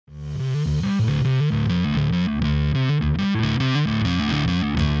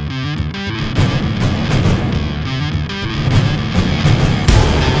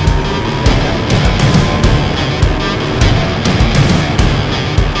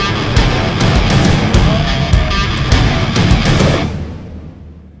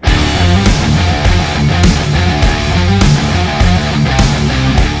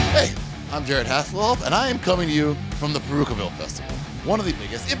Jared Hasselhoff, and I am coming to you from the Parookaville Festival, one of the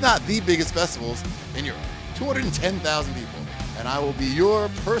biggest, if not the biggest festivals in Europe. 210,000 people, and I will be your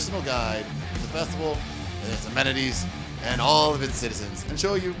personal guide to the festival and its amenities and all of its citizens, and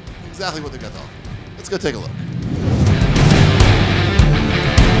show you exactly what they've got to offer. Let's go take a look.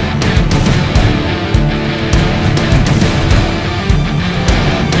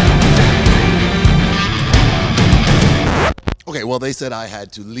 Okay, well, they said I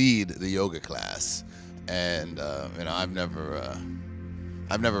had to lead the yoga class, and you know, I've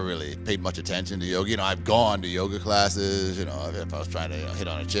never really paid much attention to yoga. You know, I've gone to yoga classes. You know, if I was trying to hit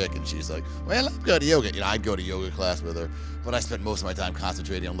on a chick and she's like, "Well, let's go to yoga," you know, I'd go to yoga class with her. But I spent most of my time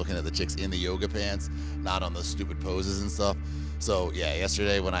concentrating on looking at the chicks in the yoga pants, not on the stupid poses and stuff. So yeah,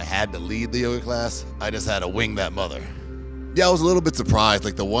 yesterday when I had to lead the yoga class, I just had to wing that mother. Yeah, I was a little bit surprised.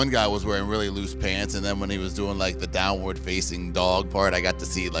 Like, the one guy was wearing really loose pants, and then when he was doing like the downward facing dog part, I got to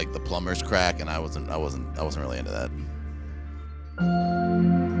see like the plumber's crack, and I wasn't really into that.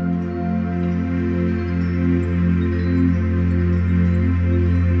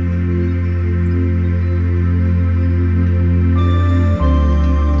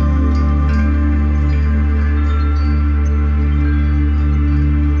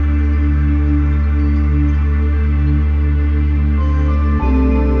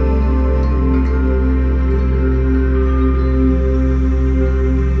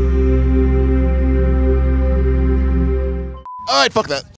 All right, fuck that.